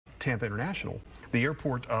Tampa International. The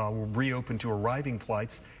airport will reopen to arriving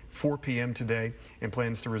flights 4 p.m. today and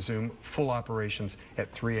plans to resume full operations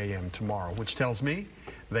at 3 a.m. tomorrow, which tells me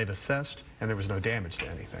they've assessed and there was no damage to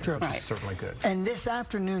anything, Sure. which is certainly good. And this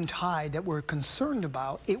afternoon tide that we're concerned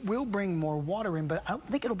about, it will bring more water in, but I don't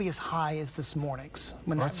think it'll be as high as this morning's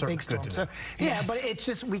when that big storm. So, yeah, but it's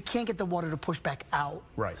just we can't get the water to push back out.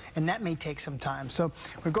 Right. And that may take some time. So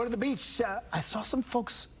we go to the beach. I saw some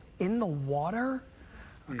folks in the water.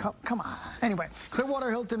 Come on. Anyway, Clearwater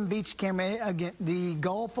Hilton Beach camera. Again, the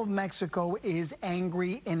Gulf of Mexico is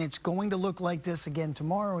angry, and it's going to look like this again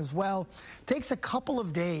tomorrow as well. Takes a couple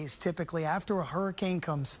of days, typically, after a hurricane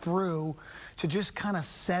comes through to just kind of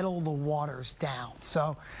settle the waters down.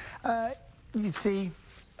 So you see,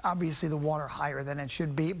 obviously, the water higher than it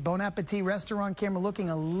should be. Bon Appetit restaurant camera looking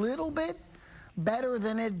a little bit better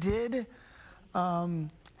than it did.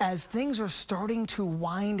 As things are starting to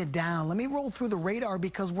wind down. Let me roll through the radar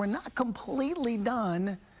because we're not completely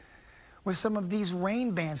done with some of these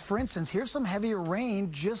rain bands. For instance, here's some heavier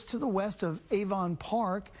rain just to the west of Avon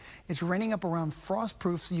Park. It's raining up around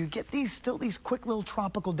Frostproof, so you get still these quick little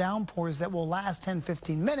tropical downpours that will last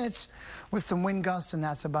 10-15 minutes with some wind gusts, and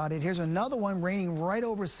that's about it. Here's another one raining right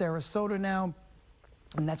over Sarasota now.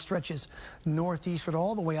 And that stretches northeastward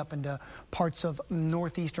all the way up into parts of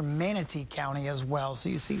northeastern Manatee County as well. So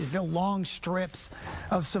you see these real long strips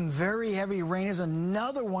of some very heavy rain. There's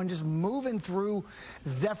another one just moving through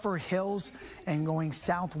Zephyr Hills and going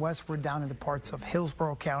southwestward down into parts of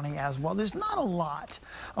Hillsborough County as well. There's not a lot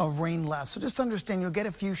of rain left. So just understand you'll get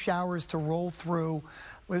a few showers to roll through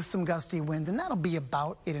with some gusty winds, and that'll be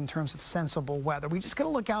about it in terms of sensible weather. We just got to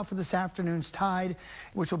look out for this afternoon's tide,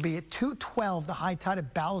 which will be at 2:12, the high tide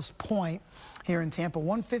at Ballast Point here in Tampa,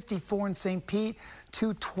 1:54 in St. Pete,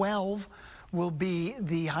 2:12 will be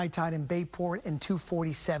the high tide in Bayport, and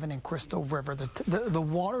 2:47 in Crystal River. The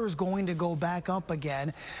water is going to go back up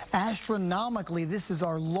again. Astronomically, this is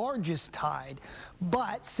our largest tide,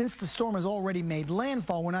 but since the storm has already made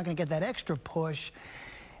landfall, we're not going to get that extra push.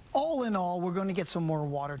 All in all, we're going to get some more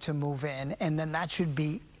water to move in, and then that should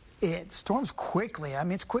be it. Storms quickly. I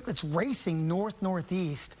mean, it's quick. It's racing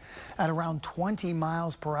north-northeast at around 20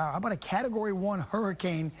 miles per hour. How about a Category 1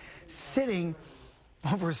 hurricane sitting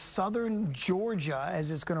over southern Georgia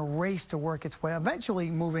as it's going to race to work its way,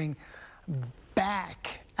 eventually moving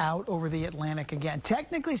back out over the Atlantic again.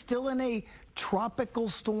 Technically still in a tropical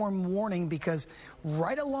storm warning because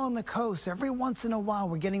right along the coast, every once in a while,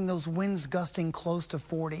 we're getting those winds gusting close to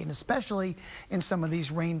 40, and especially in some of these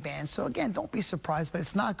rain bands. So again, don't be surprised, but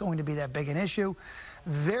it's not going to be that big an issue.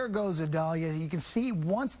 There goes Idalia. You can see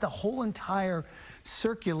once the whole entire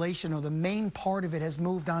circulation or the main part of it has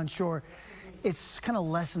moved onshore, it's kind of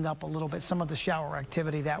lessened up a little bit, some of the shower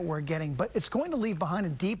activity that we're getting, but it's going to leave behind a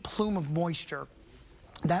deep plume of moisture.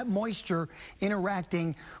 That moisture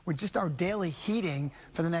interacting with just our daily heating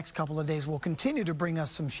for the next couple of days will continue to bring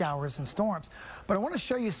us some showers and storms. But I want to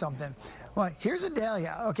show you something. Well, here's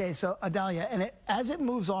Idalia. Okay, so Idalia, and as it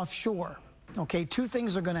moves offshore, okay, two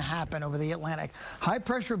things are going to happen over the Atlantic. High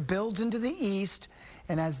pressure builds into the east,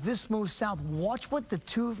 and as this moves south, watch what the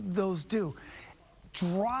two of those do.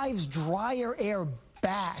 Drives drier air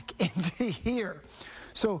back into here.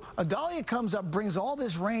 So Idalia comes up, brings all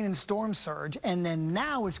this rain and storm surge, and then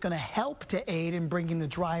now it's going to help to aid in bringing the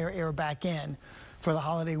drier air back in for the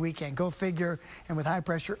holiday weekend. Go figure. And with high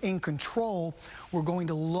pressure in control, we're going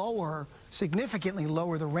to significantly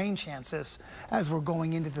lower the rain chances as we're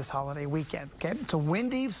going into this holiday weekend. Okay, so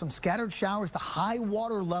windy, some scattered showers. The high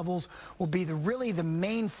water levels will be really the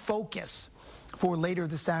main focus for later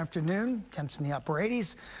this afternoon. Temps in the upper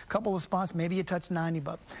 80s, a couple of spots, maybe a touch 90,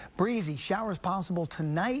 but breezy. Showers possible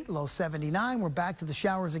tonight, low 79. We're back to the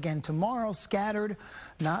showers again tomorrow, scattered,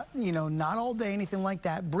 not all day, anything like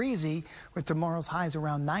that. Breezy with tomorrow's highs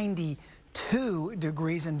around 92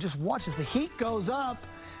 degrees. And just watch as the heat goes up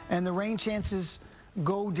and the rain chances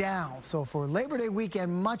go down. So for Labor Day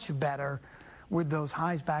weekend, much better with those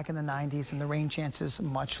highs back in the 90s and the rain chances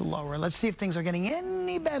much lower. Let's see if things are getting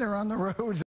any better on the roads.